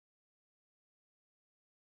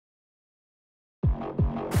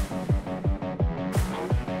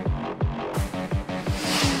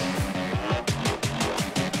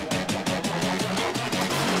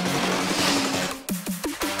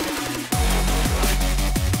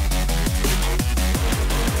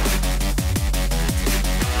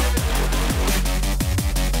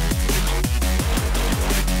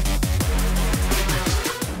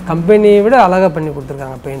கம்பெனியை விட அழகாக பண்ணி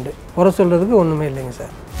கொடுத்துருக்காங்க பெயிண்ட்டு. குறை சொல்கிறதுக்கு ஒன்றுமே இல்லைங்க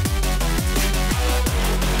சார்.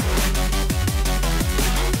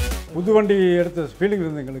 புது வண்டி எடுத்த ஃபீலிங்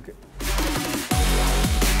இருந்தது எங்களுக்கு.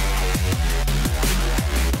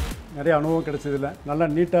 நிறைய அனுபவம் கிடைச்சதில்ல. நல்லா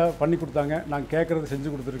நீட்டாக பண்ணி கொடுத்தாங்க. நாங்கள் கேட்குறது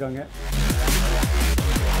செஞ்சு கொடுத்துருக்காங்க.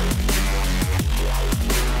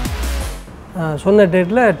 சொன்ன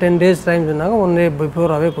டேட்டில் 10 days டைம் சொன்னாங்க. 1 day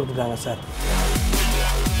பிஃபோராகவே கொடுத்துட்டாங்க சார்.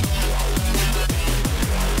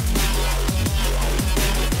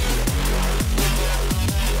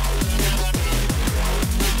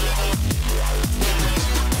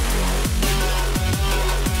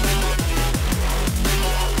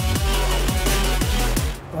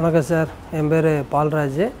 வணக்கம் சார், என் பேர்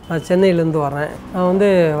பால்ராஜ். நான் சென்னையிலேருந்து வரேன். நான்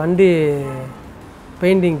வண்டி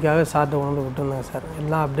பெயிண்டிங்காக ஷார்ட்டை கொண்டு விட்டுருந்தேங்க சார்.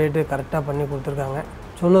 எல்லாம் அப்டேட்டு கரெக்டாக பண்ணி கொடுத்துருக்காங்க.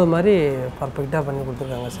 சொன்னது மாதிரி பர்ஃபெக்டாக பண்ணி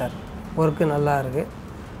கொடுத்துருக்காங்க சார். ஒர்க்கு நல்லா இருக்குது.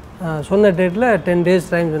 சொன்ன டேட்டில் 10 days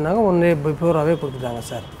டைம் சொன்னாங்க. 1 day பிஃபோராகவே கொடுத்துட்டாங்க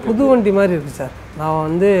சார். புது வண்டி மாதிரி இருக்குது சார்.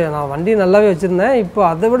 நான் வண்டி நல்லாவே வச்சுருந்தேன். இப்போ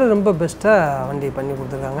அதை விட ரொம்ப பெஸ்ட்டாக வண்டி பண்ணி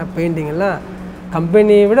கொடுத்துருக்காங்க. பெயிண்டிங் எல்லாம்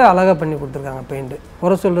கம்பெனியை விட அழகாக பண்ணி கொடுத்துருக்காங்க பெயிண்ட்டு.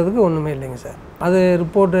 குறை சொல்கிறதுக்கு ஒன்றுமே இல்லைங்க சார். அது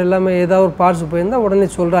ரிப்போர்ட் எல்லாமே ஏதாவது ஒரு பார்ட்ஸ் போயிருந்தால் உடனே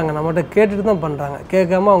சொல்கிறாங்க. நம்மகிட்ட கேட்டுட்டு தான் பண்ணுறாங்க.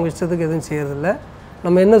 கேட்காம அவங்க இஷ்டத்துக்கு எதுவும் செய்யறதில்ல.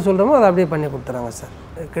 நம்ம என்ன சொல்கிறோமோ அதை அப்படியே பண்ணி கொடுத்துறாங்க சார்.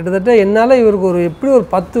 கிட்டத்தட்ட என்னால் இவருக்கு எப்படி ஒரு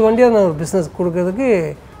 10 வண்டியாக நான் ஒரு பிஸ்னஸ் கொடுக்கறதுக்கு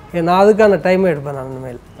நான் அதுக்கான டைமே எடுப்பேன் நான்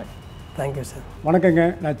இனிமேல். Thank you sir. வணக்கங்க.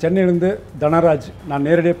 நான் சென்னையிலேருந்து தனராஜ். நான்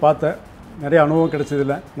நேரடியாக பார்த்தேன். நிறைய அனுபவம்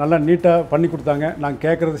கிடைச்சதில்ல. நல்லா நீட்டாக பண்ணி கொடுத்தாங்க. நாங்கள்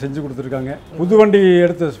கேட்குறது செஞ்சு கொடுத்துருக்காங்க. புது வண்டி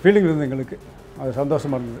எடுத்த ஃபீலிங் இருந்தது எங்களுக்கு. அது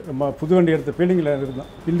சந்தோஷமாக இருந்தது. ரொம்ப புது வண்டி எடுத்த ஃபீலிங்கில் இருந்தோம்.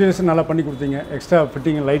 இன்டீரியர்ஸ் நல்லா பண்ணி கொடுத்தீங்க. எக்ஸ்ட்ரா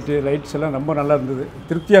ஃபிட்டிங் லைட்ஸ் எல்லாம் ரொம்ப நல்லா இருந்தது.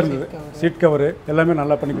 திருப்தியாக இருந்தது. சீட் கவரு எல்லாமே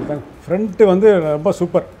நல்லா பண்ணி கொடுத்தாங்க. ஃப்ரண்ட்டு ரொம்ப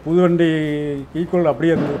சூப்பர். புது வண்டி ஈக்குவல்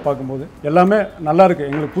அப்படியே இருந்தது பார்க்கும்போது. எல்லாமே நல்லா இருக்குது.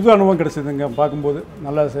 எங்களுக்கு புது அனுபவம் கிடைச்சதுங்க பார்க்கும்போது.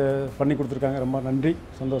 நல்லா பண்ணி கொடுத்துருக்காங்க. ரொம்ப நன்றி,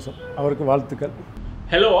 சந்தோஷம். அவருக்கு வாழ்த்துக்கள்.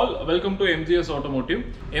 Hello all, welcome to MGS Automotive.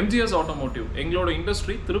 MGS Automotive எங்களோட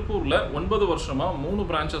இண்டஸ்ட்ரி திருப்பூரில் 9 வருஷமாக 3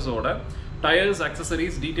 பிரான்ச்சஸோட Tyres,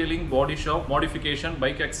 accessories, detailing, body shop, modification,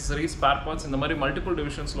 bike accessories, spare parts இந்த மாதிரி மல்டிபிள்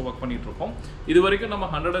டிவிஷன்ஸில் ஒர்க் பண்ணிட்டு இருக்கோம். இது வரைக்கும் நம்ம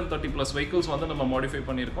 130+ vehicles நம்ம மாடிஃபை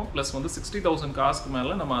பண்ணியிருக்கோம். ப்ளஸ் 60,000 கார்ஸ்க்கு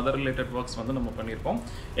மேலே நம்ம அதர் ரிலேட்டட் ஒர்க்ஸ் நம்ம பண்ணியிருக்கோம்.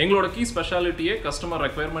 எங்களோட கீ ஸ்பெஷாலிட்டியே கஸ்டமர்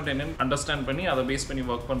ரெக்யர்மெண்ட் என்னன்னு அண்டர்ஸ்டாண்ட் பண்ணி அதை பேஸ் பண்ணி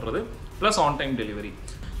ஒர்க் பண்ணுறது, plus on time delivery.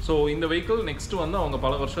 So இந்த வெஹிக்கிள் நெக்ஸ்ட் அவங்க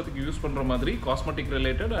பல வருஷத்துக்கு யூஸ் பண்ணுற மாதிரி காஸ்மெட்டிக்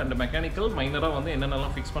ரிலேட்டட் அண்ட் மெக்கானிக்கல் மைனராக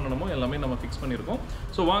என்னென்னலாம் ஃபிக்ஸ் பண்ணணுமோ எல்லாமே நம்ம ஃபிக்ஸ் பண்ணியிருக்கோம்.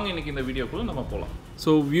 ஸோ வாங்க இன்றைக்கி இந்த வீடியோக்குள்ளே நம்ம போகலாம்.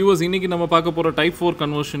 ஸோ வியூவர்ஸ், இன்றைக்கி நம்ம பார்க்க போகிற Type 4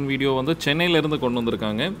 கன்வர்ஷன் வீடியோ சென்னையிலேருந்து கொண்டு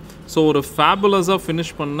வந்திருக்காங்க. ஸோ ஒரு ஃபேபுலஸாக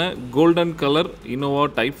ஃபினிஷ் பண்ண golden colour Innova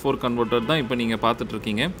Type 4 converter தான் இப்போ நீங்கள்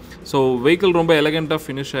பார்த்துட்ருக்கீங்க. ஸோ வெஹிக்கிள் ரொம்ப எலகெண்ட்டாக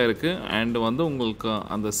ஃபினிஷ் ஆகிருக்கு. அண்ட் உங்களுக்கு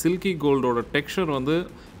அந்த சில்கி கோல்டோட டெக்ஸ்சர்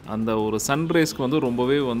அந்த ஒரு சன்ரைஸ்க்கு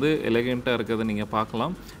ரொம்பவே எலகெண்ட்டாக இருக்கிறத நீங்கள்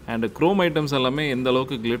பார்க்கலாம். அண்ட் க்ரோம் ஐட்டம்ஸ் எல்லாமே எந்த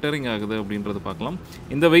அளவுக்கு கிளிட்டரிங் ஆகுது அப்படின்றது பார்க்கலாம்.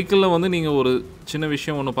 இந்த வெஹிக்கிளில் நீங்கள் ஒரு சின்ன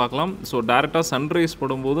விஷயம் ஒன்று பார்க்கலாம். ஸோ டேரெக்டாக சன்ரைஸ்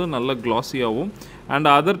படும்போது நல்ல க்ளாஸியாகவும் அண்ட்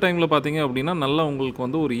அதர் டைமில் பார்த்தீங்க அப்படின்னா நல்லா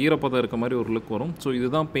உங்களுக்கு ஒரு ஈரப்பதம் இருக்க மாதிரி ஒரு லுக் வரும். ஸோ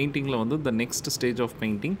இதுதான் பெயிண்டிங்கில் the next stage of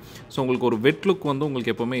painting. So உங்களுக்கு ஒரு வெட் லுக்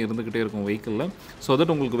உங்களுக்கு எப்போவுமே இருந்துக்கிட்டே இருக்கும் வெஹிக்கிளில். ஸோ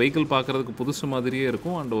தட் உங்களுக்கு வெஹிக்கிள் பார்க்குறதுக்கு புதுசு மாதிரியே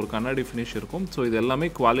இருக்கும் அண்ட் ஒரு கண்ணாடி ஃபினிஷ் இருக்கும். ஸோ இது எல்லாமே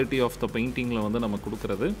குவாலிட்டி ஆஃப் த பெயிண்டிங்கில் நம்ம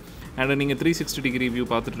கொடுக்குறது. அண்ட் நீங்கள் 360 டிகிரி வியூ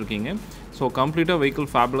பார்த்துட்ருக்கீங்க. ஸோ கம்ப்ளீட்டாக வெஹிக்கிள்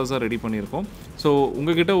ஃபேபுலஸாக ரெடி பண்ணியிருக்கோம். ஸோ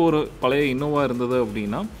உங்ககிட்ட ஒரு பழைய இன்னோவா இருந்தது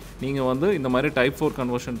அப்படின்னா நீங்கள் இந்த மாதிரி Type 4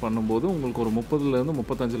 கன்வர்ஷன் பண்ணும்போது உங்களுக்கு ஒரு 30,000 to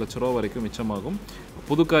 35 லட்ச ரூபா வரைக்கும் மிச்சமாகும்.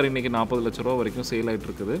 புது கார் இன்றைக்கி 40 லட்ச ரூபா வரைக்கும் சேல் ஆகிட்டு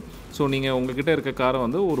இருக்குது. ஸோ நீங்கள் உங்ககிட்ட இருக்க காரை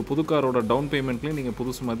ஒரு புது காரோட டவுன் பேமெண்ட்லேயும் நீங்கள்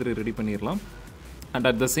புதுசு மாதிரி ரெடி பண்ணிடலாம். And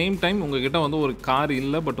at the same time உங்ககிட்ட ஒரு கார்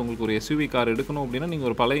இல்லை, பட் உங்களுக்கு ஒரு SUV கார் எடுக்கணும் அப்படின்னா நீங்கள்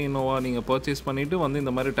ஒரு பழைய இன்னோவா நீங்கள் பர்ச்சேஸ் பண்ணிவிட்டு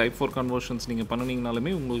இந்த மாதிரி Type 4 கன்வர்ஷன்ஸ் நீங்கள்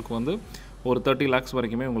பண்ணினீங்கனாலுமே உங்களுக்கு ஒரு 30 lakhs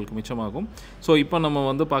வரைக்குமே உங்களுக்கு மிச்சமாகும். ஸோ இப்போ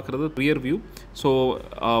நம்ம பார்க்குறது ரியர் வியூ. ஸோ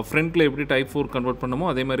ஃப்ரண்ட்டில் எப்படி Type 4 கன்வெர்ட் பண்ணமோ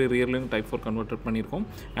அதே மாதிரி ரியர்லேயும் Type 4 கன்வெர்ட் பண்ணியிருக்கோம்.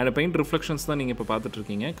 அண்ட் பெயிண்ட் ரிஃப்ளெக்ஷன்ஸ் தான் நீங்கள் இப்போ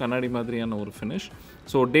பார்த்துட்ருக்கீங்க. கண்ணாடி மாதிரியான ஒரு ஃபினிஷ்.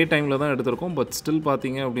 ஸோ டே டைமில் தான் எடுத்திருக்கோம். பட் ஸ்டில்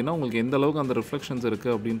பார்த்தீங்க அப்படின்னா உங்களுக்கு எந்த அளவுக்கு அந்த ரிஃப்ளெக்ஷன்ஸ்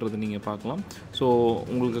இருக்குது அப்படின்றது நீங்கள் பார்க்கலாம். ஸோ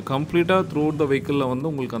உங்களுக்கு கம்ப்ளீட்டாக த்ரூ அவுட் த வெஹிக்கிளில்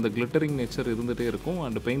உங்களுக்கு அந்த கிளிட்டரிங் நேச்சர் இருந்துகிட்டே இருக்கும்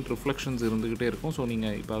அண்ட் பெயிண்ட் ரிஃப்ளெக்ஷன்ஸ் இருந்துகிட்டே இருக்கும். ஸோ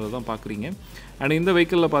நீங்கள் இப்போ அதை தான் பார்க்குறீங்க. அண்ட் இந்த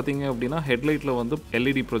வெஹிக்கிளில் பார்த்தீங்க அப்படின்னா ஹெட்லைட்டில்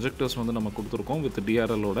LED ப்ரொஜெக்டர்ஸ் நம்ம கொடுத்துருக்கோம் with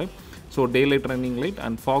DRLோட. So day light, running light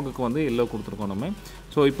and ஃபாகுக்கு yellow கொடுத்துருக்கோம் நம்ம.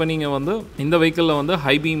 ஸோ இப்போ நீங்கள் இந்த வெஹிக்கிளில்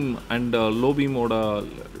high beam and low பீமோட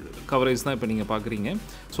coverage தான் இப்போ நீங்கள் பார்க்குறீங்க.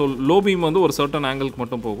 ஸோ லோ பீம் வந்து ஒரு சர்டன் ஆங்கிளுக்கு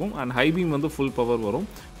மட்டும் போகும் அண்ட் ஹை பீம் வந்து ஃபுல் பவர் வரும்.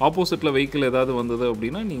 ஆப்போசிட்டில் வெஹிக்கிள் ஏதாவது வந்தது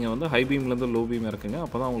அப்படின்னா நீங்கள் வந்து ஹை பீம்லேருந்து லோ பீம் இருக்குங்க,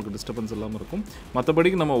 அப்போ தான் உங்களுக்கு டிஸ்டர்பன்ஸ் இல்லாமல் இருக்கும்.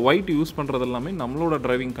 மற்றபடிக்கு நம்ம ஒயிட் யூஸ் பண்ணுறது எல்லாமே நம்மளோட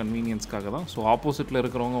டிரைவிங் கன்வீனியன்ஸ்க்காக தான். ஸோ ஆப்போசிட்டில்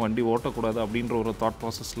இருக்கிறவங்க வண்டி ஓட்டக்கூடாது அப்படின்ற ஒரு தாட்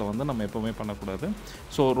ப்ராசஸில் வந்து நம்ம எப்போவுமே பண்ணக்கூடாது.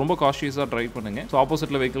 ஸோ ரொம்ப காஷியஸாக ட்ரைவ் பண்ணுங்கள். ஸோ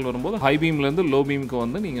ஆப்போசிட்டில் வெஹிக்கிள் வரும்போது ஹை பீம்லேருந்து லோ பீமுக்கு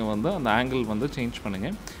வந்து நீங்கள் வந்து அந்த ஆங்கிள் வந்து சேஞ்ச்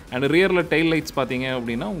பண்ணுங்கள். அண்ட் ரியரில் டெயில் லைட்ஸ் பார்த்தீங்க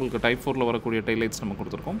அப்படின்னா உங்களுக்கு டைப் 4ல் வரக்கூடிய டெயில் லைட்ஸ் நம்ம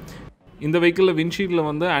கொடுத்துருக்கோம். இந்த வெஹிக்கிளில் விண்ட்ஷீல்டில்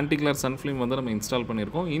வந்து ஆன்டி கிளர் சன்ஃப்ளேம் வந்து நம்ம இன்ஸ்டால்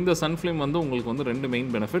பண்ணியிருக்கோம். இந்த சன்ஃப்ளேம் வந்து உங்களுக்கு வந்து 2 மெயின்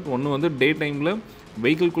பெனிஃபிட். ஒன்று வந்து டே டைமில்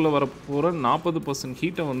வெஹிக்கிள்குள்ளே வரப்போகிற 40%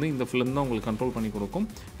 ஹீட்டை வந்து இந்த ஃபிலிம் தான் உங்களுக்கு கண்ட்ரோல் பண்ணி கொடுக்கும்.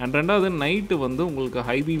 அண்ட் ரெண்டாவது நைட்டு வந்து உங்களுக்கு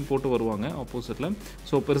ஹை பீம் போட்டு வருவாங்க ஆப்போசிட்டில்.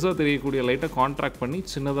 ஸோ பெருசாக தெரியக்கூடிய லைட்டை கான்ட்ராக்ட் பண்ணி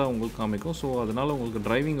சின்னதாக உங்களுக்கு காமிக்கும். ஸோ அதனால் உங்களுக்கு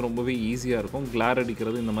டிரைவிங் ரொம்பவே ஈஸியாக இருக்கும். கிளார்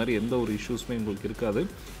அடிக்கிறது இந்த மாதிரி எந்த ஒரு இஷ்யூஸுமே உங்களுக்கு இருக்காது.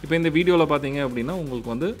 இப்போ இந்த வீடியோவில் பார்த்தீங்க அப்படின்னா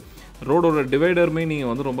உங்களுக்கு வந்து ரோடோட டிவைடருமே நீங்கள்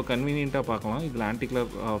வந்து ரொம்ப கன்வீனியண்ட்டாக பார்க்கலாம். இதில் ஆன்டி கிளர்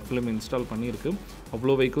ஃபிலிம் இன்ஸ்டால் பண்ணியிருக்கு.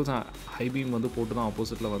 அவ்வளோ வெஹிக்கிள்ஸ் ஹை பீம் வந்து போட்டு தான்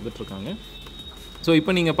ஆப்போசிட்டில் வந்துட்டுருக்காங்க. ஸோ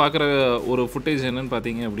இப்போ நீங்கள் பார்க்குற ஒரு ஃபுட்டேஜ் என்னென்னு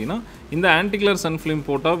பார்த்தீங்க அப்படின்னா, இந்த ஆன்டி கிளர் சன் ஃபிலிம்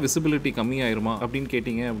போட்டால் விசிபிலிட்டி கம்மியாயிருமா அப்படின்னு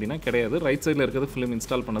கேட்டிங்க அப்படின்னா கிடையாது. ரைட் சைடில் இருக்கிறது ஃபிலிம்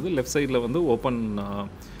இன்ஸ்டால் பண்ணது, லெஃப்ட் சைடில் வந்து ஓப்பன்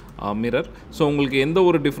மிரர். ஸோ உங்களுக்கு எந்த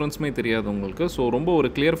ஒரு டிஃப்ரென்ஸுமே தெரியாது உங்களுக்கு. ஸோ ரொம்ப ஒரு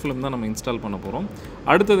கிளியர் ஃபிலிம் தான் நம்ம இன்ஸ்டால் பண்ண போகிறோம்.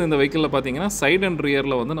 அடுத்தது இந்த வெஹிக்கிளில் பார்த்தீங்கன்னா சைட் அண்ட்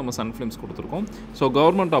ரியரில் வந்து நம்ம சன் ஃபிலிம்ஸ் கொடுத்துருக்கோம். So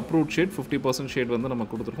government approved shade 50% shade வந்து நம்ம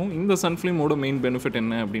கொடுத்துருக்கோம். இந்த சன் ஃபிலிமோட மெயின் பெனிஃபிட்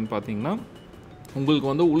என்ன அப்படின்னு பார்த்தீங்கன்னா, உங்களுக்கு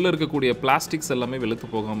வந்து உள்ளே இருக்கக்கூடிய பிளாஸ்டிக்ஸ் எல்லாமே வெளுத்து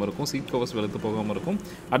போகாமல் இருக்கும், சீட் கவர்ஸ் வெளுத்து போகாமல் இருக்கும்.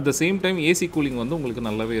 At the same time AC cooling வந்து உங்களுக்கு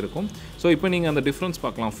நல்லாவே இருக்கும். ஸோ இப்போ நீங்கள் அந்த டிஃப்ரென்ஸ்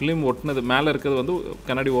பார்க்கலாம். ஃபிலிம் ஒட்டினது மேலே இருக்கிறது வந்து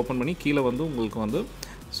கண்ணாடி ஓப்பன் பண்ணி கீழே வந்து உங்களுக்கு வந்து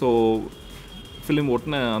ஸோ ஃபிலிம்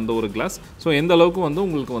ஒட்டின அந்த ஒரு கிளாஸ். ஸோ எந்த அளவுக்கு வந்து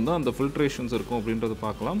உங்களுக்கு வந்து அந்த ஃபில்ட்ரேஷன்ஸ் இருக்கும் அப்படின்றது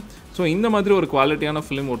பார்க்கலாம். ஸோ இந்த மாதிரி ஒரு குவாலிட்டியான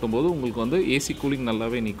ஃபிலிம் ஓட்டும்போது உங்களுக்கு வந்து ஏசி கூலிங்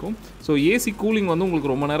நல்லாவே நிற்கும். ஸோ ஏசி கூலிங் வந்து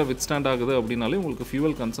உங்களுக்கு ரொம்ப நேரம் வித் ஸ்டாண்ட் ஆகுது அப்படின்னாலே உங்களுக்கு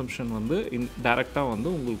ஃபியூவல் கன்சம்ஷன் வந்து டேரெக்டாக வந்து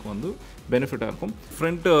உங்களுக்கு வந்து பெனிஃபிட்டாக இருக்கும்.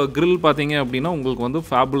 ஃப்ரண்ட் கிரில் பார்த்தீங்க அப்படின்னா உங்களுக்கு வந்து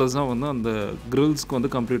ஃபேபுலஸாக வந்து அந்த கிரில்ஸ்க்கு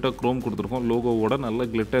வந்து கம்ப்ளீட்டாக க்ரோம் கொடுத்துருக்கோம். லோகோவோட நல்ல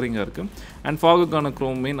கிளிட்டரிங்காக இருக்குது. அண்ட் ஃபாகுக்கான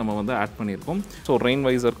க்ரோமே நம்ம வந்து ஆட் பண்ணியிருக்கோம். ஸோ ரெயின்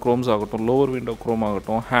வைசர் க்ரோம்ஸ் ஆகட்டும், லோவர் விண்டோ க்ரோம்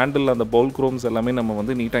ஆகட்டும், ஹேண்டில் அந்த பவுல் க்ரோம்ஸ் எல்லாமே நம்ம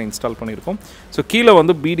வந்து நீட்டாக இன்ஸ்டால் பண்ணியிருக்கோம். ஸோ கீழே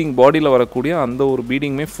வந்து பீடிங் பாடியில் வரக்கூடிய அந்த ஒரு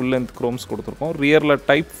பீடிங்குமே ஃபுல் லென்த் க்ரோம்ஸ் கொடுத்துருக்கோம். ரியரில்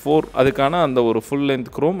டைப் 4 அதுக்கான அந்த ஒரு full length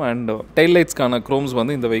Chrome and tail லைட்ஸ்க்கான க்ரோம்ஸ்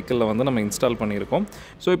வந்து இந்த வெஹிக்கிளில் வந்து நம்ம இன்ஸ்டால் பண்ணியிருக்கோம்.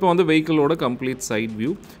 ஸோ இப்போ வந்து வெஹிக்கிளோட complete side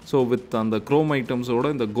view. So with அந்த க்ரோம் ஐட்டம்ஸோட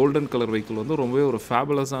இந்த கோல்டன் கலர் வெஹிக்கிள் வந்து ரொம்பவே ஒரு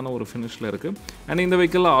ஃபேபுலஸான ஒரு ஃபினிஷில் இருக்குது. அண்ட் இந்த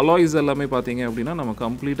வெஹிக்கிளில் அலாய்ஸ் எல்லாமே பார்த்தீங்க அப்படின்னா நம்ம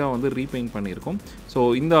கம்ப்ளீட்டாக வந்து ரீபெயிண்ட் பண்ணியிருக்கோம். ஸோ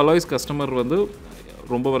இந்த அலாய்ஸ் கஸ்டமர் வந்து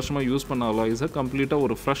ரொம்ப வருஷமாக யூஸ் பண்ண அலாய்ஸை கம்ப்ளீட்டாக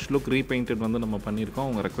ஒரு ஃப்ரெஷ் லுக் ரீபெயிண்டட் வந்து நம்ம பண்ணியிருக்கோம்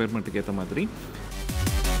அவங்க ரெக்குயர்மெண்ட்டுக்கு ஏற்ற மாதிரி.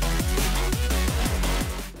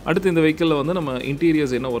 அடுத்து இந்த வெஹிக்கிளில் வந்து நம்ம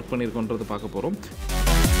இன்டீரியர்ஸ் என்ன ஒர்க் பண்ணியிருக்கோன்றது பார்க்க போகிறோம்.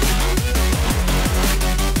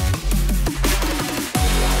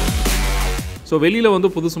 ஸோ வெளியில் வந்து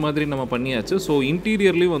புதுசு மாதிரி நம்ம பண்ணியாச்சு. ஸோ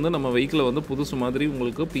இன்டீரியர்லேயும் வந்து நம்ம வெஹிக்கிளை வந்து புதுசு மாதிரி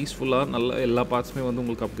உங்களுக்கு பீஸ்ஃபுல்லாக நல்ல எல்லா பார்ட்ஸுமே வந்து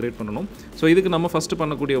உங்களுக்கு அப்கிரேட் பண்ணணும். ஸோ இதுக்கு நம்ம ஃபஸ்ட்டு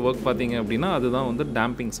பண்ணக்கூடிய ஒர்க் பார்த்தீங்க அப்படின்னா அதுதான் வந்து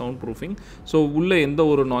டேம்பிங், சவுண்ட் ப்ரூஃபிங். ஸோ உள்ளே எந்த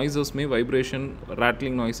ஒரு நாய்ஸஸ்மே, வைப்ரேஷன்,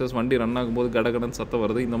 ரேட்லிங் நாய்ஸஸ், வண்டி ரன் ஆகும்போது கடகடன் சத்தம்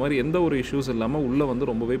வருது, இந்த மாதிரி எந்த ஒரு இஷ்யூஸ் இல்லாமல் உள்ளே வந்து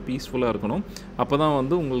ரொம்பவே பீஸ்ஃபுல்லாக இருக்கணும். அப்போ தான்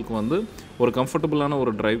வந்து உங்களுக்கு வந்து ஒரு கம்ஃபர்டபுளான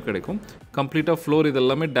ஒரு டிரைவ் கிடைக்கும். கம்ப்ளீட்டாக ஃப்ளோர் இது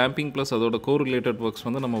எல்லாமே டேம்பிங் ப்ளஸ் அதோட கோர் ரிலேட்டட் ஒர்க்ஸ்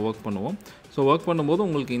வந்து நம்ம ஒர்க் பண்ணுவோம். ஸோ ஒர்க் பண்ணும்போது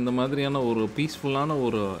உங்களுக்கு இந்த மாதிரியான ஒரு பீஸ்ஃபுல்லான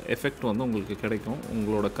ஒரு எஃபெக்ட் வந்து உங்களுக்கு கிடைக்கும்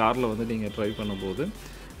உங்களோட காரில் வந்து நீங்கள் ட்ரைவ் பண்ணும்போது.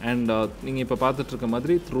 அண்ட் நீங்கள் இப்போ பார்த்துட்ருக்க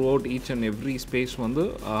மாதிரி through out each and every space வந்து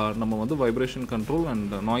நம்ம வந்து vibration control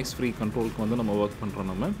and noise free கண்ட்ரோலுக்கு வந்து நம்ம ஒர்க்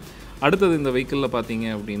பண்ணுறோம். நம்ம அடுத்தது இந்த வெஹிக்கிளில் பார்த்தீங்க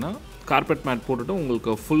அப்படின்னா கார்பெட் மேட் போட்டுட்டு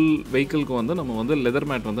உங்களுக்கு ஃபுல் வெஹிக்கிளுக்கு வந்து நம்ம வந்து லெதர்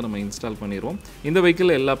மேட் வந்து நம்ம இன்ஸ்டால் பண்ணிடுவோம். இந்த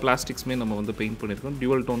வெஹிக்கிளில் எல்லா பிளாஸ்டிக்ஸுமே நம்ம வந்து பெயிண்ட் பண்ணியிருக்கோம்.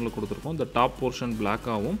 டியூவல் டோனில் கொடுத்துருக்கோம். இந்த டாப் போர்ஷன் பிளாக்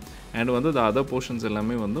ஆகும் அண்ட் வந்து இந்த அதர் போர்ஷன்ஸ்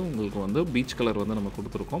எல்லாமே வந்து உங்களுக்கு வந்து பீச் கலர் வந்து நம்ம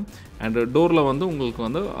கொடுத்துருக்கோம். அண்ட் டோரில் வந்து உங்களுக்கு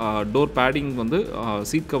வந்து டோர் பேடிங் வந்து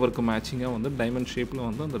சீட் கவருக்கு மேட்சிங்காக வந்து டைமண்ட் ஷேப்பில்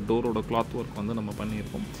வந்து அந்த டோரோட கிளாத் ஒர்க் வந்து நம்ம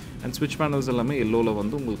பண்ணியிருக்கோம். அண்ட் ஸ்விட்ச் பேனல்ஸ் எல்லாமே எல்லோவில்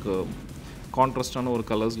வந்து உங்களுக்கு கான்ட்ராஸ்டான ஒரு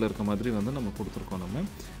கலர்ஸில் இருக்க மாதிரி வந்து நம்ம கொடுத்துருக்கோம். நம்ம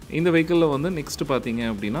இந்த வெஹிக்கிளில் வந்து நெக்ஸ்ட்டு பார்த்தீங்க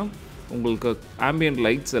அப்படின்னா உங்களுக்கு ஆம்பியன்ட்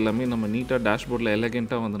லைட்ஸ் எல்லாமே நம்ம நீட்டாக டேஷ்போர்டில்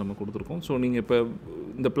எலகெண்ட்டாக வந்து நம்ம கொடுத்துருக்கோம். ஸோ நீங்கள் இப்போ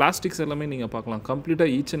இந்த பிளாஸ்டிக்ஸ் எல்லாமே நீங்கள் பார்க்கலாம்.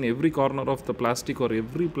 கம்ப்ளீட்டாக each and every corner of the plastic ஒரு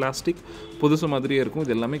எவ்ரி பிளாஸ்டிக் புதுசு மாதிரியே இருக்கும்.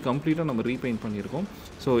 இது எல்லாமே கம்ப்ளீட்டாக நம்ம ரீபெயிண்ட் பண்ணியிருக்கோம்.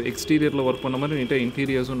 ஸோ எக்ஸ்டீரியரில் ஒர்க் பண்ண மாதிரி நீட்டாக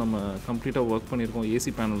இன்டீரியர்ஸும் நம்ம கம்ப்ளீட்டாக ஒர்க் பண்ணியிருக்கோம்.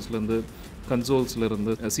 ஏசி பேனல்ஸ்லேருந்து,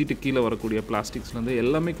 கன்சோல்ஸ்லேருந்து, சீட்டுக்கு கீழே வரக்கூடிய பிளாஸ்டிக்ஸ்லேருந்து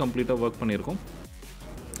எல்லாமே கம்ப்ளீட்டாக ஒர்க் பண்ணியிருக்கோம்.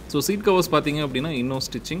 ஸோ சீட் கவர்ஸ் பார்த்தீங்க அப்படின்னா இன்னும்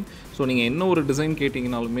ஸ்டிச்சிங். ஸோ நீங்கள் என்ன ஒரு டிசைன்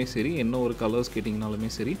கேட்டிங்கனாலுமே சரி, என்ன ஒரு கலர்ஸ் கேட்டிங்கனாலுமே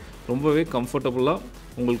சரி, ரொம்பவே கம்ஃபர்டபுளாக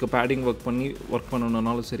உங்களுக்கு பேடிங் ஒர்க்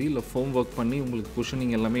பண்ணணும்னாலும் சரி, இல்லை ஃபோம் ஒர்க் பண்ணி உங்களுக்கு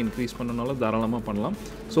குஷனிங் எல்லாமே இன்க்ரீஸ் பண்ணனாலும் தாராளமாக பண்ணலாம்.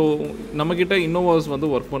 ஸோ நம்மக்கிட்ட இன்னோவாஸ் வந்து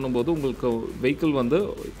ஒர்க் பண்ணும்போது உங்களுக்கு வெஹிக்கிள் வந்து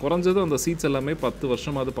குறைஞ்சது அந்த சீட்ஸ் எல்லாமே 10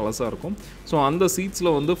 வருஷமாவது பழசாக இருக்கும். ஸோ அந்த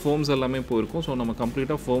சீட்ஸில் வந்து ஃபோம்ஸ் எல்லாமே போயிருக்கும். ஸோ நம்ம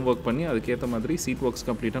கம்ப்ளீட்டாக ஃபோம் ஒர்க் பண்ணி அதுக்கேற்ற மாதிரி சீட் ஒர்க்ஸ்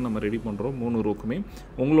கம்ப்ளீட்டாக நம்ம ரெடி பண்ணுறோம். 3 ரோக்குமே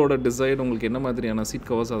உங்களோட டிசைன், உங்களுக்கு என்ன மாதிரியான சீட்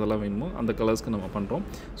கவர்ஸ் அதெல்லாம் வேணுமோ அந்த கலர்ஸ்க்கு நம்ம பண்ணுறோம்.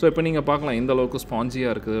 ஸோ இப்போ நீங்கள் பார்க்கலாம் எந்த அளவுக்கு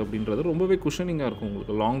ஸ்பாஞ்சியாக இருக்குது அப்படின்றது. ரொம்பவே குஷனிங்காக இருக்கும்.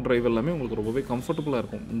 உங்களுக்கு லாங் டிரைவ் எல்லாமே உங்களுக்கு ரொம்பவே கம்ஃபர்டபுளாக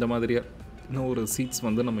இருக்கும் இந்த மாதிரியாக இன்னும் ஒரு சீட்ஸ்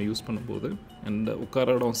வந்து நம்ம யூஸ் பண்ணும்போது. அண்ட்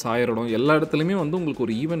உட்கார இடம், சாயற இடம் எல்லா இடத்துலையுமே வந்து உங்களுக்கு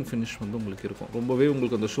ஒரு ஈவன் ஃபினிஷ் வந்து உங்களுக்கு இருக்கும். ரொம்பவே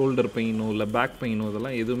உங்களுக்கு அந்த ஷோல்டர் பெயினோ இல்லை பேக் பெயினோ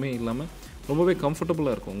இதெல்லாம் எதுவுமே இல்லாமல் ரொம்பவே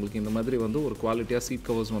கம்ஃபர்டபுளாக இருக்கும் உங்களுக்கு இந்த மாதிரி வந்து ஒரு குவாலிட்டியாக சீட்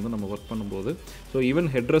கவர்ஸ் வந்து நம்ம ஒர்க் பண்ணும்போது. ஸோ ஈவன்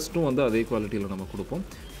ஹெட்ரெஸ்ட்டும் வந்து அதே குவாலிட்டியில் நம்ம கொடுப்போம்.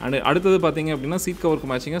 அண்ட் அடுத்தது பார்த்திங்க அப்படின்னா சீட் கவருக்கு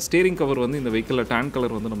மேட்சிங்காக ஸ்டேரிங் கவர் வந்து இந்த வெஹிக்கிளில் டேன்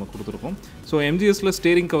கலர் வந்து நம்ம கொடுத்துருக்கோம். ஸோ எம்ஜிஎஸில்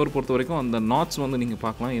ஸ்டேரிங் கவர் பொறுத்த வரைக்கும் அந்த நாட்ஸ் வந்து நீங்கள்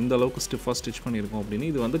பார்க்கலாம் எந்த அளவுக்கு ஸ்டிஃபாக ஸ்டிச் பண்ணியிருக்கோம் அப்படின்னு.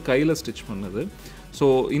 இது வந்து கையில் ஸ்டிச் பண்ணது. ஸோ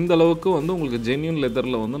இந்த அளவுக்கு வந்து உங்களுக்கு ஜென்யூன்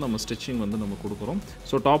லெதரில் வந்து நம்ம ஸ்டிச்சிங் வந்து நம்ம கொடுக்குறோம்.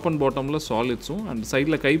 ஸோ டாப் அண்ட் பாட்டமில் சாலிட்ஸும் அண்ட்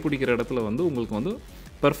சைடில் கை பிடிக்கிற இடத்துல வந்து உங்களுக்கு வந்து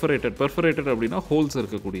பெர்ஃபரேட்டட் அப்படின்னா ஹோல்ஸ்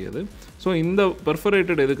இருக்கக்கூடியது. ஸோ இந்த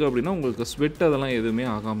பெர்ஃபரேட்டட் எதுக்கு அப்படின்னா உங்களுக்கு ஸ்வெட் அதெல்லாம் எதுவுமே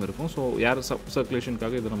ஆகாமல் இருக்கும். ஸோ ஏர்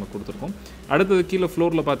சர்க்குலேஷனுக்காக இதை நம்ம கொடுத்துருக்கோம். அடுத்தது கீழே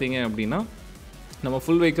ஃப்ளோரில் பார்த்தீங்க அப்படின்னா நம்ம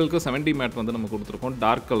ஃபுல் வெஹிக்கிளுக்கு 70 மேட் வந்து நம்ம கொடுத்துருக்கோம்.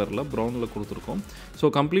 டார்க் கலரில் ப்ரௌனில் கொடுத்துருக்கோம். ஸோ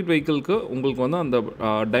கம்ப்ளீட் வெஹிக்கிளுக்கு உங்களுக்கு வந்து அந்த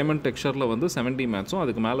டைமண்ட் டெக்ஸ்சரில் வந்து 70 மேட்ஸும்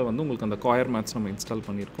அதுக்கு மேலே வந்து உங்களுக்கு அந்த காயர் மேட்ஸ் நம்ம இன்ஸ்டால்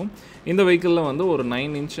பண்ணியிருக்கோம். இந்த வெஹிக்கிளில் வந்து ஒரு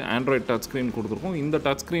 9 இன்ச் ஆண்ட்ராய்ட் டச் ஸ்க்ரீன் கொடுத்துருக்கோம். இந்த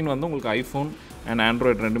டச் ஸ்க்ரீன் வந்து உங்களுக்கு ஐஃபோன் அண்ட்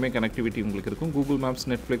ஆண்ட்ராய்டு ரெண்டுமே கனெக்டிவிட்டி உங்களுக்கு இருக்கும். Google maps,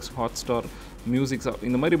 Netflix, Hotstar, musics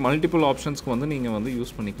இந்த மாதிரி மல்டிபிள் ஆப்ஷன்ஸ்க்கு வந்து நீங்கள் வந்து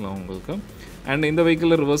யூஸ் பண்ணிக்கலாம் உங்களுக்கு. அண்ட் இந்த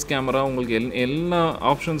வெஹிக்கிளில் ரிவர்ஸ் கேமரா உங்களுக்கு எல்லா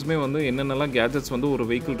ஆப்ஷன்ஸுமே வந்து என்னென்னலாம் கேஜெட்ஸ் வந்து ஒரு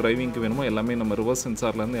வெஹிக்கிள் டிரைவிங்க்கு வேணுமோ எல்லாமே நம்ம ரிவர்ஸ்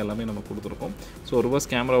சென்சார்லேருந்து எல்லாமே நம்ம கொடுத்துருக்கோம். ஸோ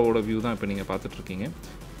ரிவர்ஸ் கேமராவோட வியூ தான் இப்போ நீங்கள் பார்த்துட்ருக்கீங்க.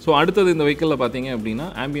 ஸோ அடுத்தது இந்த வெஹிக்கிளில் பார்த்தீங்க அப்படின்னா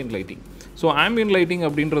ambient lighting. So ambient lighting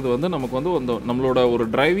அப்படின்றது வந்து நமக்கு வந்து அந்த நம்மளோட ஒரு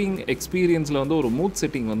டிரைவிங் எக்ஸ்பீரியன்ஸில் வந்து ஒரு மூட்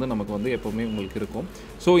செட்டிங் வந்து நமக்கு வந்து எப்போவுமே உங்களுக்கு இருக்கும்.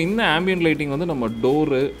 ஸோ இந்த ஆம்பியன்ட் லைட்டிங் வந்து நம்ம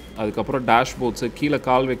டோரு, அதுக்கப்புறம் டேஷ்போர்ட்ஸு, கீழே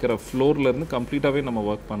கால் வைக்கிற ஃப்ளோர்லேருந்து கம்ப்ளீட்டாகவே நம்ம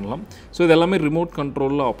ஒர்க் பண்ணலாம். ஸோ இது எல்லாமே ரிமோட்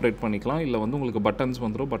கண்ட்ரோலில் ஆப்ரேட் பண்ணிக்கலாம். இல்லை வந்து உங்களுக்கு பட்டன்ஸ்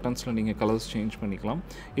வந்துடும். பட்டன்ஸில் நீங்கள் கலர்ஸ் சேஞ்ச் பண்ணிக்கலாம்.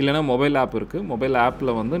 இல்லைனா மொபைல் ஆப் இருக்குது. மொபைல்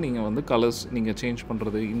ஆப்பில் வந்து நீங்கள் வந்து கலர்ஸ் நீங்கள் சேஞ்ச்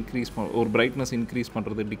பண்ணுறது, ஒரு பிரைட்னஸ் இன்க்ரீஸ்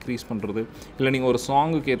பண்ணுறது, டிக்ரீஸ் பண்ணுறது, இல்லை நீங்கள் ஒரு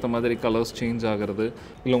சாங்குக்கு ஏற்ற மாதிரி கலர்ஸ் சேஞ்ச் ஆகிறது,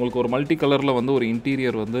 இல்லை உங்களுக்கு ஒரு மல்டி கலரில் வந்து ஒரு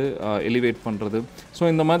இன்டீரியர் வந்து எலிவேட் பண்ணுறது. ஸோ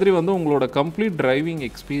இந்த மாதிரி வந்து உங்களோட கம்ப்ளீட் டிரைவிங்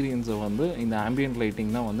எக்ஸ்பீரியன்ஸை வந்து இந்த ஆம்பியன்ட்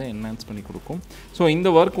லைட்டிங் தான் வந்து என்ஹான்ஸ் பண்ணி கொடுக்கும். ஸோ இந்த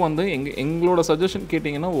ஒர்க் வந்து எங்களோட சஜஷன்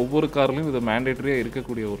கேட்டிங்கன்னா ஒவ்வொரு கார்லையும் இது மேண்டேட்டரியாக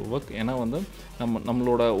இருக்கக்கூடிய ஒரு ஒர்க். ஏன்னா வந்து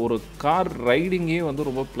நம்மளோட ஒரு கார் ரைடிங்கே வந்து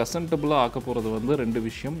ரொம்ப ப்ளசன்டபுளாக ஆக்க போகிறது வந்து 2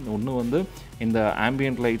 விஷயம். ஒன்று வந்து இந்த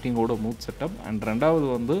ஆம்பியன்ட் லைட்டிங்கோட மூட் செட்டப் அண்ட் ரெண்டாவது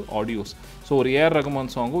வந்து ஆடியோஸ். ஸோ ஒரு ஏஆர்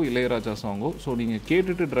ரஹ்மான் சாங்கோ, இளையராஜா சாங்கோ ஸோ நீங்கள்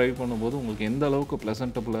கேட்டுட்டு ட்ரைவ் பண்ணும்போது உங்களுக்கு எந்த அளவுக்கு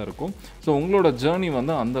ப்ளசன்டபுளாக இருக்கும். ஸோ உங்களோட ஜேர்னி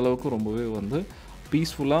வந்து அந்தளவுக்கு ரொம்பவே வந்து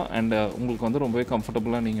பீஸ்ஃபுல்லாக அண்ட் உங்களுக்கு வந்து ரொம்பவே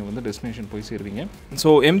கம்ஃபர்டபுளாக நீங்கள் வந்து டெஸ்டினேஷன் போய் சேருவீங்க. ஸோ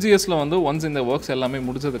எம்ஜிஎஸில் வந்து ஒன்ஸ் இந்த ஒர்க்ஸ் எல்லாமே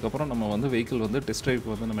முடிஞ்சதுக்கப்புறம் நம்ம வந்து வெஹிக்கிள் வந்து டெஸ்ட் ட்ரைவுக்கு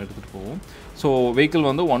வந்து நம்ம எடுத்துகிட்டு போவோம். ஸோ வெஹிக்கிள்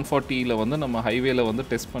வந்து 140 வந்து நம்ம ஹைவேல வந்து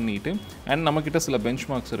டெஸ்ட் பண்ணிவிட்டு அண்ட் நம்மக்கிட்ட சில பெஞ்ச்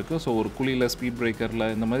மார்க்ஸ் இருக்குது. ஸோ ஒரு குழியில், ஸ்பீட் பிரேக்கரில்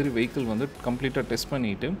இந்த மாதிரி வெஹிக்கிள் வந்து கம்ப்ளீட்டாக டெஸ்ட்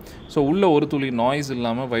பண்ணிவிட்டு ஸோ உள்ள ஒரு துளி நாய்ஸ்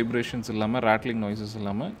இல்லாமல், வைப்ரேஷன்ஸ் இல்லாமல், ரேட்லிங் நாய்ஸஸ்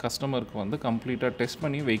இல்லாமல் கஸ்டமருக்கு வந்து கம்ப்ளீட்டாக டெஸ்ட்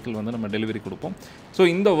பண்ணி வெஹிக்கிள் வந்து நம்ம டெலிவரி கொடுப்போம். ஸோ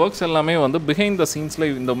இந்த ஒர்க்ஸ் எல்லாமே வந்து பிஹைண்ட் த சீன்ஸில்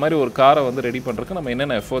இந்த மாதிரி ஒரு காரை வந்து ரெடி பண்ணுறதுக்கு நம்ம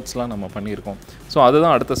என்னென்ன எஃபர்ட்ஸ்லாம் நம்ம பண்ணியிருக்கோம். ஸோ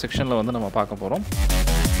அதுதான் அடுத்த செக்ஷனில் வந்து நம்ம பார்க்க போகிறோம்.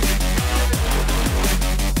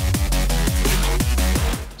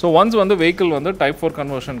 ஸோ ஒன்ஸ் வந்து வெஹிக்கிள் வந்து டைப் 4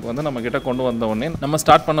 கன்வர்ஷனுக்கு வந்து நம்ம கிட்ட கொண்டு வந்த உடனே நம்ம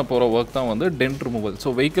ஸ்டார்ட் பண்ண போகிற ஒர்க் தான் வந்து டென்ட் ரிமூவல்.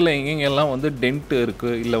 ஸோ வெஹிக்கிளில் எங்கெங்கெல்லாம் வந்து டென்ட்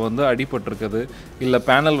இருக்குது, இல்லை வந்து அடிபட்டிருக்குது, இல்லை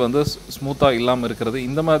பேனல் வந்து ஸ்மூத்தாக இல்லாமல் இருக்கிறது,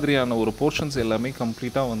 இந்த மாதிரியான ஒரு போர்ஷன்ஸ் எல்லாமே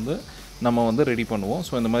கம்ப்ளீட்டாக வந்து நம்ம வந்து ரெடி பண்ணுவோம்.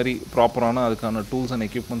 ஸோ இந்த மாதிரி ப்ராப்பரான அதுக்கான டூல்ஸ் அண்ட்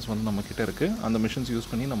எக்யூப்மெண்ட்ஸ் வந்து நம்மக்கிட்ட இருக்குது. அந்த மிஷின்ஸ் யூஸ்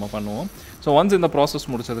பண்ணி நம்ம பண்ணுவோம். ஸோ ஒன்ஸ் இந்த ப்ராசஸ்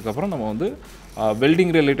முடிச்சதுக்கப்புறம் நம்ம வந்து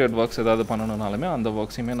வெல்டிங் ரிலேட்டட் ஒர்க்ஸ் ஏதாவது பண்ணணுனாலுமே அந்த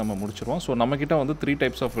ஒர்க்ஸையுமே நம்ம முடிச்சிருவோம். ஸோ நம்மக்கிட்ட வந்து 3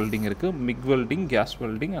 டைப்ஸ் ஆஃப் வெல்டிங் இருக்குது. மிக் welding, gas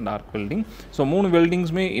welding and arc welding. So 3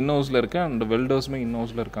 வெல்டிங்ஸுமே இன்னோஸில் இருக்குது அண்ட் வெல்டர்ஸுமே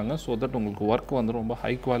இன்னோஸில் இருக்காங்க. ஸோ தட் உங்களுக்கு ஒர்க் வந்து ரொம்ப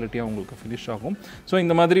ஹை குவாலிட்டியாக உங்களுக்கு ஃபினிஷ் ஆகும். ஸோ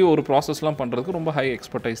இந்த மாதிரி ஒரு ப்ராசஸ்லாம் பண்ணுறதுக்கு ரொம்ப ஹை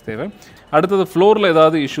எக்ஸ்பர்டைஸ் தேவை. அடுத்தது ஃப்ளோரில்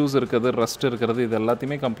ஏதாவது இஷ்யூஸ் இருக்குது, ரஸ்ட் இருக்கிறது, இது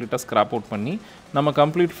எல்லாத்தையுமே கம்ப்ளீட்டாக ஸ்க்ராப் அவுட் பண்ணி நம்ம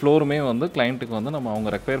கம்ப்ளீட் ஃப்ளோருமே வந்து கிளைண்ட்டுக்கு வந்து நம்ம அவங்க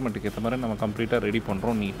ரெக்குயர்மெண்ட்டுக்கு ஏற்ற மாதிரி நம்ம கம்ப்ளீட்டாக ரெடி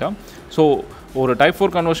பண்ணுறோம் நீட்டாக. ஸோ ஒரு டைப் 4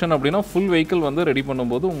 கன்வர்ஷன் அப்படின்னா ஃபுல் வெஹிக்கிள் வந்து ரெடி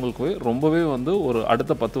பண்ணும்போது உங்களுக்கு ரொம்பவே வந்து ஒரு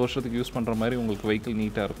அடுத்த 10 வருஷத்துக்கு யூஸ் பண்ணுற மாதிரி உங்களுக்கு வெஹிக்கிள்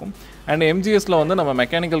நீட்டாக இருக்கும். அண்ட் எம்ஜிஎஸில் வந்து நம்ம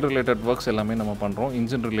மெக்கானிக்கல் ரிலேட்டட் ஒர்க்ஸ் எல்லாமே நம்ம பண்ணுறோம்.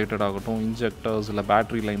 இன்ஜின் ரிலேட்டட் ஆகட்டும், இன்ஜெக்டர்ஸ், இல்லை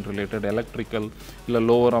பேட்டரி லைன் ரிலேட்டட், எலக்ட்ரிக்கல், இல்லை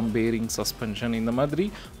லோவர் ஆர்ம் பேரிங், சஸ்பென்ஷன், இந்த மாதிரி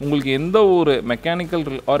உங்களுக்கு எந்த ஒரு mechanical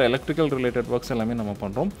R electrical related works எல்லாமே நம்ம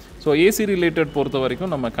பண்ணுறோம். ஸோ ஏசி ரிலேட்டட் பொறுத்த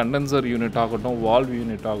வரைக்கும் நம்ம கண்டென்சர் ஸ்பாய்லர் யூனிட் ஆகட்டும், வால்வ்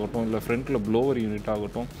யூனிட் ஆகட்டும், இல்லை ஃப்ரண்ட்டில் ப்ளோவர் யூனிட்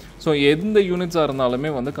ஆகட்டும், ஸோ எந்த யூனிட்ஸாக இருந்தாலுமே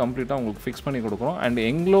வந்து கம்ப்ளீட்டாக உங்களுக்கு ஃபிக்ஸ் பண்ணி கொடுக்குறோம். அண்ட்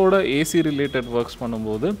எங்களோட ஏசி ரிலேட்டட் ஒர்க்ஸ்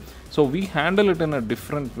பண்ணும்போது so we handle it in a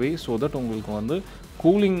different way so that உங்களுக்கு வந்து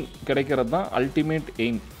கூலிங் கிடைக்கிறது தான் அல்டிமேட்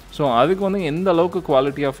எய்ம். ஸோ அதுக்கு வந்து எந்த அளவுக்கு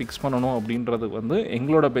குவாலிட்டியாக ஃபிக்ஸ் பண்ணணும் அப்படின்றது வந்து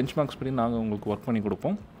எங்களோட பெஞ்ச்மார்க்ஸ் படி நாங்கள் உங்களுக்கு ஒர்க் பண்ணி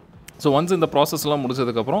கொடுப்போம். ஸோ ஒன்ஸ் இந்த ப்ராசஸ்லாம்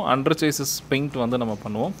முடிச்சதுக்கப்புறம் அண்டர் சேசஸ் பெயிண்ட் வந்து நம்ம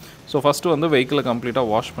பண்ணுவோம். ஸோ ஃபஸ்ட்டு வந்து வெஹிக்கிளை கம்ப்ளீட்டாக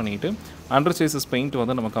வாஷ் பண்ணிவிட்டு அண்டர் சேசஸ் பெயிண்ட்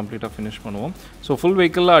வந்து நம்ம கம்ப்ளீட்டாக ஃபினிஷ் பண்ணுவோம். ஸோ ஃபுல்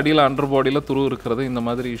வெஹிக்கிளில் அடியில் அண்டர் பாடியில் துரு இருக்கிறது இந்த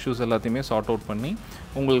மாதிரி இஷ்யூஸ் எல்லாத்தையுமே சார்ட் அவுட் பண்ணி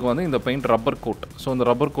உங்களுக்கு வந்து இந்த பெயிண்ட் ரப்பர் கோட். ஸோ இந்த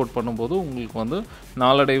ரப்பர் கோட் பண்ணும்போது உங்களுக்கு வந்து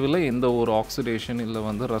நாளடைவில் எந்த ஒரு ஆக்சிடேஷன் இல்லை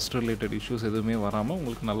வந்து ரஸ்ட் ரிலேட்டட் இஷ்யூஸ் எதுவுமே வராமல்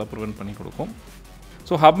உங்களுக்கு நல்லா ப்ரிவென்ட் பண்ணி கொடுக்கும்.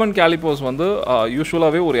 ஸோ ஹப் அண்ட் கேலிப்பர்ஸ் வந்து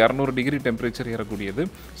யூஸ்வலாகவே ஒரு 200 degree temperature ஏறக்கூடியது.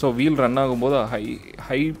 So wheel run ஆகும்போது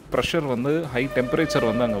ஹை ப்ரெஷர் வந்து ஹை டெம்பரேச்சர்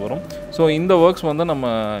வந்து அங்கே வரும். ஸோ இந்த ஒர்க்ஸ் வந்து நம்ம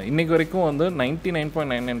இன்றைக்கு வரைக்கும் வந்து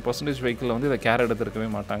 99.99% வெஹிக்கிளில் வந்து இதை கேர் எடுத்துருக்கவே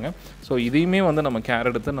மாட்டாங்க. ஸோ இதையுமே வந்து நம்ம கேர்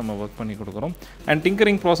எடுத்து நம்ம ஒர்க் பண்ணி கொடுக்குறோம். அண்ட்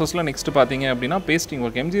டிங்கரிங் ப்ராசஸில் நெக்ஸ்ட் பார்த்தீங்க அப்படின்னா பேஸ்டிங்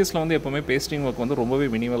ஒர்க். எம்ஜிஎஸில் வந்து எப்போவுமே பேஸ்டிங் ஒர்க் வந்து ரொம்பவே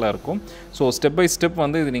மினிமலாக இருக்கும். ஸோ ஸ்டெப் பை ஸ்டெப்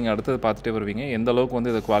வந்து இது நீங்கள் அடுத்தது பார்த்துட்டே வருவீங்க எந்த அளவுக்கு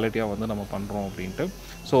வந்து இதை குவாலிட்டியாக வந்து நம்ம பண்ணுறோம் அப்படின்ட்டு.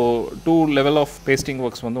 So 2 level of pasting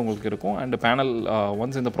works வந்து உங்களுக்கு இருக்கும். அண்ட் பேனல்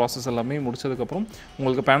ஒன்ஸ் இந்த ப்ராசஸ் எல்லாமே முடிச்சதுக்கப்புறம்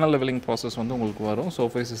உங்களுக்கு பேனல் லெவலிங் ப்ராசஸ் வந்து உங்களுக்கு வரும்.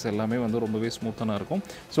 சர்ஃபேஸஸ் எல்லாமே வந்து ரொம்பவே ஸ்மூத்தாக இருக்கும்.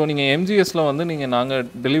 ஸோ நீங்கள் எம்ஜிஎஸில் வந்து நாங்கள்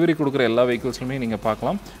டெலிவரி கொடுக்குற எல்லா வெஹிக்கிள்ஸ்லுமே நீங்கள்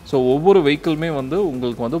பார்க்கலாம். ஸோ ஒவ்வொரு வெஹிக்கிளுமே வந்து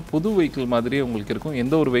உங்களுக்கு வந்து புது வெஹிக்கிள் மாதிரியே உங்களுக்கு இருக்கும்.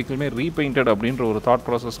 எந்த ஒரு வெஹிக்கிளுமே ரீபெயிண்டட் அப்படின்ற ஒரு தாட்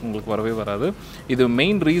ப்ராசஸ் உங்களுக்கு வரவே வராது. இது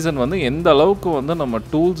மெயின் ரீசன் வந்து எந்த அளவுக்கு வந்து நம்ம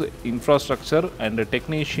tools, infrastructure and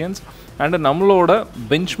technicians and நம்மளோட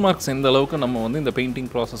பெஞ்ச்மார்க்ஸ் எந்த அளவுக்கு நம்ம வந்து இந்த பெயிண்டிங்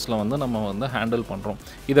ப்ராசஸில் வந்து நம்ம வந்து ஹேண்டில் பண்ணுறோம்.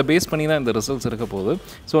 இதை பேஸ் பண்ணி தான் இந்த ரிசல்ட்ஸ் இருக்க போகுது.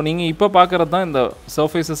 ஸோ நீங்கள் இப்போ பார்க்குறது தான் இந்த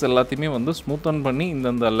சர்ஃபேஸஸ் எல்லாத்தையுமே வந்து ஸ்மூத்தன் பண்ணி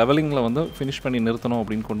இந்த லெவலிங்கில் வந்து ஃபினிஷ் பண்ணி நிறுத்தணும்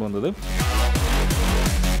அப்படின்னு கொண்டு வந்தது.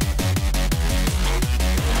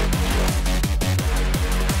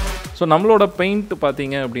 ஸோ நம்மளோட பெயிண்ட்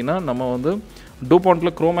பார்த்தீங்க அப்படின்னா நம்ம வந்து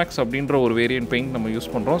டூபாண்டில் க்ரோமேக்ஸ் அப்படின்ற ஒரு வேரியன்ட் பெயிண்ட் நம்ம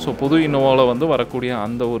யூஸ் பண்ணுறோம். ஸோ புது இன்னோவாவில் வந்து வரக்கூடிய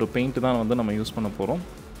அந்த ஒரு பெயிண்ட் தான் வந்து நம்ம யூஸ் பண்ண போகிறோம்.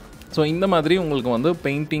 ஸோ இந்த மாதிரி உங்களுக்கு வந்து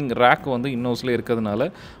பெயிண்டிங் ரேக் வந்து இன்னோஸில் இருக்கிறதுனால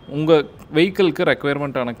உங்கள் வெஹிக்கிளுக்கு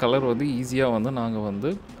ரெக்குயர்மெண்ட்டான கலர் வந்து ஈஸியாக வந்து நாங்கள்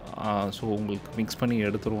வந்து ஸோ உங்களுக்கு மிக்ஸ் பண்ணி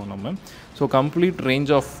எடுத்துருவோம் நம்ம. So complete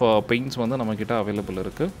range of paints வந்து நம்மக்கிட்ட அவைலபிள்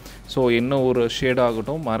இருக்குது. ஸோ என்ன ஒரு ஷேட்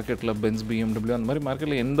ஆகட்டும், மார்க்கெட்டில் பென்ஸ், BMW அந்த மாதிரி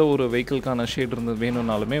மார்க்கெட்டில் எந்த ஒரு வெஹிக்கிளுக்கான ஷேட் இருந்து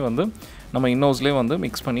வேணும்னாலுமே வந்து நம்ம இன்னோஸ்லேயே வந்து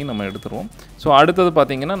மிக்ஸ் பண்ணி நம்ம எடுத்துருவோம். ஸோ அடுத்தது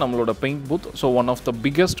பார்த்திங்கன்னா நம்மளோட paint booth. So one of the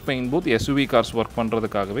biggest paint booth SUV cars work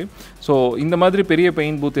பண்ணுறதுக்காகவே. So இந்த மாதிரி பெரிய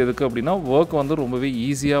பெயிண்ட் பூத் எதுக்கு அப்படின்னா ஒர்க் வந்து ரொம்பவே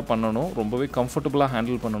ஈஸியாக பண்ணணும், ரொம்பவே கம்ஃபர்டபுளாக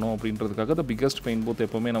ஹேண்டில் பண்ணணும் அப்படின்றதுக்காக த பிக்கஸ்ட் பெயிண்ட் பூத்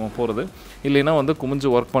எப்போவுமே நம்ம போகிறது. இல்லைன்னா வந்து குமிஞ்சு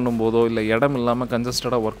ஒர்க் பண்ணும்போதோ இல்லை இடம் இல்லாமல்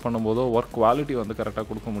கன்ஜஸ்டடாக ஒர்க் பண்ணும்போதோ ஒர்க் குவாலிட்டி வந்து கரெக்டாக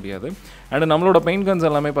கொடுக்க முடியாது. அண்ட் நம்மளோட பெயிண்ட் கன்ஸ்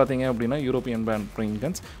எல்லாமே பார்த்தீங்க அப்படின்னா European brand paint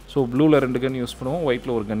guns. So ப்ளூவில் 2 கன் யூஸ் பண்ணுவோம்,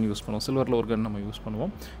 ஒயிட்டில் ஒரு கன் யூஸ் பண்ணுவோம், சில்வரில் ஒரு கன் நம்ம யூஸ்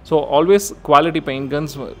பண்ணுவோம். So always quality paint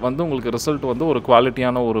guns வந்து உங்களுக்கு ரிசல்ட் வந்து ஒரு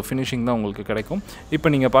குவாலிட்டியான ஒரு ஃபினிஷிங் தான் உங்களுக்கு கிடைக்கும். இப்போ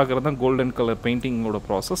நீங்கள் பார்க்குறது தான் கோல்டன் கலர் பெயிண்டிங்கோட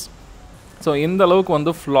ப்ராசஸ். ஸோ எந்த அளவுக்கு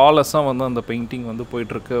வந்து ஃப்ளாலெஸ்ஸாக வந்து அந்த பெயிண்டிங் வந்து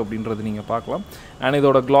போயிட்டுருக்கு அப்படின்றது நீங்கள் பார்க்கலாம். அண்ட்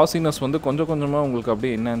இதோட கிளாசினஸ் வந்து கொஞ்சம் கொஞ்சமாக உங்களுக்கு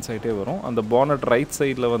அப்படியே என்ஹான்ஸ் ஆகிட்டே வரும். அந்த பானட் ரைட்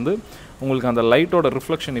சைடில் வந்து உங்களுக்கு அந்த லைட்டோட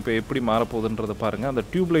ரிஃப்ளெக்ஷன் இப்போ எப்படி மாறப்போகுதுன்றதை பாருங்கள். அந்த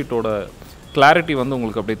டியூப் லைட்டோட கிளாரிட்டி வந்து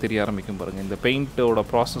உங்களுக்கு அப்படியே தெரிய ஆரம்பிக்கும் பாருங்கள். இந்த பெயிண்ட்டோட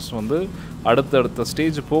ப்ராசஸ் வந்து அடுத்தடுத்த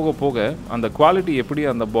ஸ்டேஜ் போக போக அந்த குவாலிட்டி எப்படி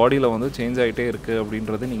அந்த பாடியில் வந்து சேஞ்ச் ஆகிட்டே இருக்குது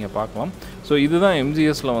அப்படின்றது நீங்கள் பார்க்கலாம். ஸோ இதுதான்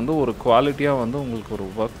எம்ஜிஎஸில் வந்து ஒரு குவாலிட்டியாக வந்து உங்களுக்கு ஒரு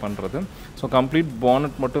ஒர்க் பண்ணுறது. ஸோ கம்ப்ளீட்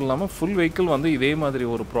பானட் மட்டும் இல்லாமல் ஃபுல் வெஹிக்கிள் வந்து இதே மாதிரி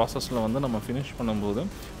ஒரு ப்ராசஸில் வந்து நம்ம ஃபினிஷ் பண்ணும்போது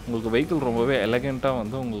உங்களுக்கு வெஹிக்கிள் ரொம்பவே எலகெண்ட்டாக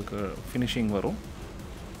வந்து உங்களுக்கு ஃபினிஷிங் வரும்.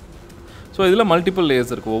 ஸோ இதில் மல்டிபிள்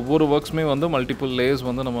லேயர்ஸ் இருக்குது. ஒவ்வொரு ஒர்க்ஸுமே வந்து மல்டிபிள் லேயர்ஸ்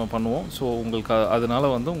வந்து நம்ம பண்ணுவோம். ஸோ உங்களுக்கு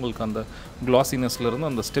அதனால் வந்து உங்களுக்கு அந்த கிளாசினஸ்லேருந்து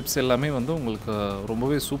அந்த ஸ்டெப்ஸ் எல்லாமே வந்து உங்களுக்கு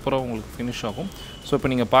ரொம்பவே சூப்பராக உங்களுக்கு ஃபினிஷ் ஆகும். ஸோ இப்போ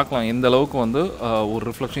நீங்கள் பார்க்கலாம் எந்த அளவுக்கு வந்து ஒரு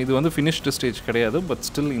ரிஃப்ளெக்ஷன், இது வந்து ஃபினிஷ்டு ஸ்டேஜ் கிடையாது, பட்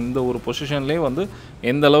ஸ்டில் இந்த ஒரு பொசிஷன்லேயே வந்து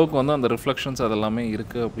எந்த அளவுக்கு வந்து அந்த ரிஃப்ளெக்ஷன்ஸ் அதெல்லாமே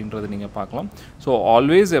இருக்குது அப்படின்றது நீங்கள் பார்க்கலாம். ஸோ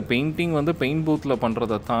ஆல்வேஸ் பெயிண்டிங் வந்து பெயிண்ட் பூத்தில்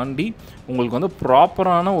பண்ணுறதை தாண்டி உங்களுக்கு வந்து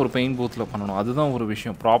ப்ராப்பரான ஒரு பெயிண்ட் பூத்தில் பண்ணணும். அதுதான் ஒரு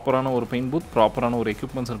விஷயம். ப்ராப்பரான ஒரு பெயிண்ட் பூத், ப்ராப்பரான ஒரு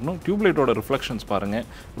எக்யூப்மெண்ட்ஸ் இருக்கணும். டியூப்லைட்டோட ரிஃப்ளெக்ஷன்ஸ் பாருங்கள்,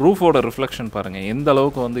 ரூஃபோட ரிஃப்ளெக்ஷன் பாருங்கள் எந்த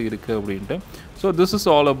அளவுக்கு வந்து இருக்குது அப்படின்ட்டு. So this is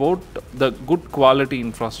all about the good quality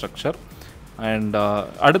infrastructure. And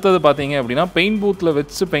அடுத்தது பார்த்தீங்க அப்படின்னா பெயிண்ட் பூத்தில்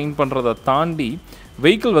வச்சு பெயிண்ட் பண்ணுறதை தாண்டி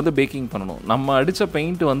வெஹிக்கிள் வந்து பேக்கிங் பண்ணணும். நம்ம அடித்த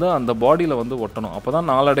பெயிண்ட் வந்து அந்த பாடியில் வந்து ஒட்டணும். அப்போ தான்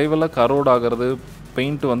நாளடைவில் கரோட் ஆகிறது,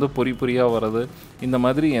 பெயிண்ட் வந்து பொறியாக வர்றது, இந்த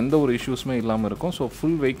மாதிரி எந்த ஒரு இஷ்யூஸுமே இல்லாமல் இருக்கும். ஸோ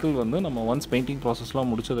ஃபுல் வெஹிக்கிள் வந்து நம்ம ஒன்ஸ் பெயிண்டிங் ப்ராசஸ்லாம்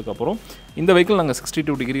முடிச்சதுக்கப்புறம் இந்த வெஹிக்கிள் நாங்கள்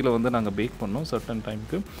 62 டிகிரியில் வந்து நாங்கள் பேக் பண்ணோம் சர்டன்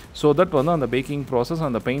டைமுக்கு. ஸோ தட் வந்து அந்த பேக்கிங் ப்ராசஸ்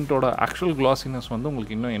அந்த பெயிண்ட்டோட ஆக்சுவல் கிளாசினஸ் வந்து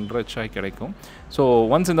உங்களுக்கு இன்னும் என்ரிச் ஆகி கிடைக்கும். ஸோ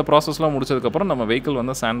ஒன்ஸ் இந்த ப்ராசஸ்லாம் முடிச்சதுக்கப்புறம் நம்ம வெஹிக்கிள்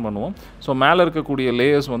வந்து சாண்ட் பண்ணுவோம். ஸோ மேலே இருக்கக்கூடிய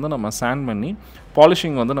லேயர்ஸ் வந்து நம்ம சாண்ட் பண்ணி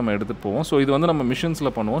பாலிஷிங் வந்து நம்ம எடுத்துகிட்டு போவோம். ஸோ இது வந்து நம்ம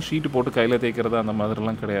மிஷின்ஸில் பண்ணுவோம். ஷீட்டு போட்டு கையில் தேய்க்கிறது அந்த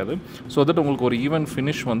மாதிரிலாம் கிடையாது. ஸோ தட் உங்களுக்கு ஒரு ஈவன்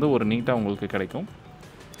ஃபினிஷ் வந்து ஒரு நீட்டாக உங்களுக்கு கிடைக்கும்.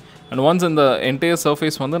 அண்ட் ஒன்ஸ் இந்த என்டையர்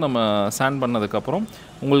சர்ஃபேஸ் வந்து நம்ம சாண்ட் பண்ணதுக்கப்புறம்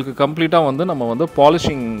உங்களுக்கு கம்ப்ளீட்டாக வந்து நம்ம வந்து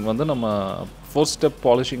பாலிஷிங் வந்து நம்ம 4 ஸ்டெப்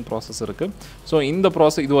பாலிஷிங் ப்ராசஸ் இருக்குது. ஸோ இந்த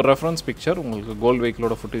ப்ராசஸ் இது ஒரு ரெஃபரன்ஸ் பிக்சர், உங்களுக்கு கோல்டு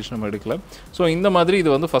வெஹிக்கிளோட ஃபுட்டேஜ் நம்ம எடுக்கல. ஸோ இந்த மாதிரி இது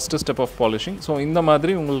வந்து first step of polishing. So இந்த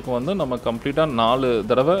மாதிரி உங்களுக்கு வந்து நம்ம கம்ப்ளீட்டாக 4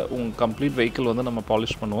 தடவை உங்கள் கம்ப்ளீட் வெஹிக்கிள் வந்து நம்ம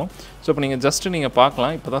பாலிஷ் பண்ணுவோம். ஸோ இப்போ நீங்கள் ஜஸ்ட்டு நீங்கள்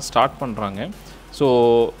பார்க்கலாம், இப்போ தான் ஸ்டார்ட் பண்ணுறாங்க. ஸோ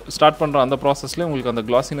ஸ்டார்ட் பண்ணுற அந்த ப்ராசஸ்லேயே உங்களுக்கு அந்த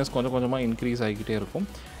கிளாசினஸ் கொஞ்சம் கொஞ்சமாக இன்க்ரீஸ் ஆகிக்கிட்டே இருக்கும்.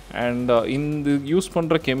 அண்ட் இந்த யூஸ்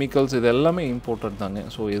பண்ணுற கெமிக்கல்ஸ் இது எல்லாமே இம்போர்ட்டட் தாங்க.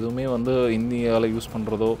 ஸோ எதுவுமே வந்து இந்தியாவில் யூஸ்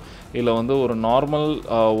பண்ணுறதோ இல்லை வந்து ஒரு நார்மல்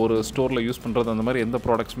ஒரு ஸ்டோரில் யூஸ் பண்ணுறது அந்த மாதிரி எந்த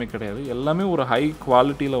ப்ராடக்ட்ஸுமே கிடையாது. எல்லாமே ஒரு ஹை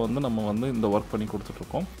குவாலிட்டியில் வந்து நம்ம வந்து இந்த ஒர்க் பண்ணி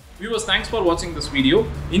கொடுத்துட்ருக்கோம். வியூவர்ஸ், தேங்க்ஸ் ஃபார் வாட்சிங் திஸ் வீடியோ.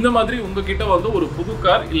 இந்த மாதிரி உங்ககிட்ட வந்து ஒரு புது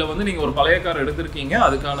கார் இல்லை வந்து நீங்கள் ஒரு பழைய கார் எடுத்திருக்கீங்க,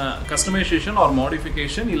 அதுக்கான கஸ்டமைசேஷன் ஆர்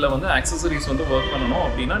மாடிஃபிகேஷன் இல்லை வந்து ஆக்சசரிஸ் வந்து ஒர்க் பண்ணணும்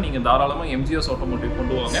அப்படின்னா நீங்கள் தாராளமாக MGS ஆட்டோமோட்டிவ்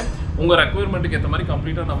கொண்டு வாங்க. உங்கள் ரெக்குயர்மெண்ட்டுக்கு ஏற்ற மாதிரி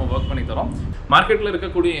கம்ப்ளீட்டாக நம்ம ஒர்க் பண்ணி தரோம். மார்க்கெட்டில்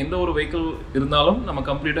இருக்கக்கூடிய எந்த ஒரு வெஹிக்கிள் இருந்தாலும் நம்ம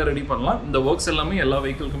கம்ப்ளீட்டாக ரெடி பண்ணலாம். இந்த ஒர்க்ஸ் எல்லாமே எல்லா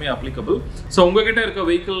வெஹிக்கிளுக்குமே அப்ளிகபிள். ஸோ உங்ககிட்ட இருக்க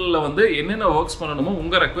வெஹிக்கிளில் வந்து என்னென்ன ஒர்க்ஸ் பண்ணணுமோ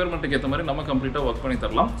உங்கள் ரெக்குயர்மெண்ட்டுக்கு ஏற்ற மாதிரி நம்ம கம்ப்ளீட்டாக ஒர்க் பண்ணி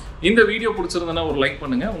தரலாம். இந்த வீடியோ பிடிச்சிருந்தனா ஒரு லைக்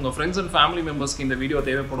பண்ணுங்கள். உங்கள் ஃப்ரெண்ட்ஸ் அண்ட் ஃபேமிலி மெம்பர்ஸ்க்கு இந்த வீடியோ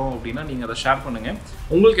தேவைப்படும் அப்படின்னா நீங்கள் அதை ஷேர் பண்ணுங்கள்.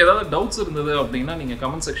 உங்களுக்கு ஏதாவது டவுட்ஸ் இருந்தது அப்படின்னா நீங்கள்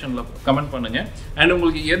கமெண்ட் செக்ஷனில் கமெண்ட் பண்ணுங்கள். அண்ட்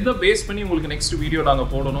உங்களுக்கு எதை பேஸ் பண்ணி உங்களுக்கு நெக்ஸ்ட் வீடியோ நாங்கள்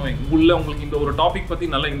போடணும், உங்களுக்கு இந்த ஒரு டாபிக் பற்றி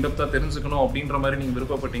நல்லா இன்டெப்த்தாக தெரிஞ்சுக்கணும் அப்படின்ற மாதிரி நீங்கள்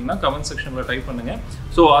விருப்பப்பட்டீங்கன்னா கமெண்ட் செக்ஷனில் டைப் பண்ணுங்கள்.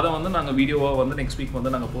 ஸோ அதை வந்து நாங்கள் வீடியோவாக வந்து நெக்ஸ்ட் வீக்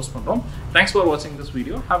வந்து நாங்கள் போஸ்ட் பண்ணுறோம். தேங்க்ஸ் ஃபார் வாட்சிங் this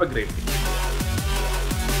video. Have a great day.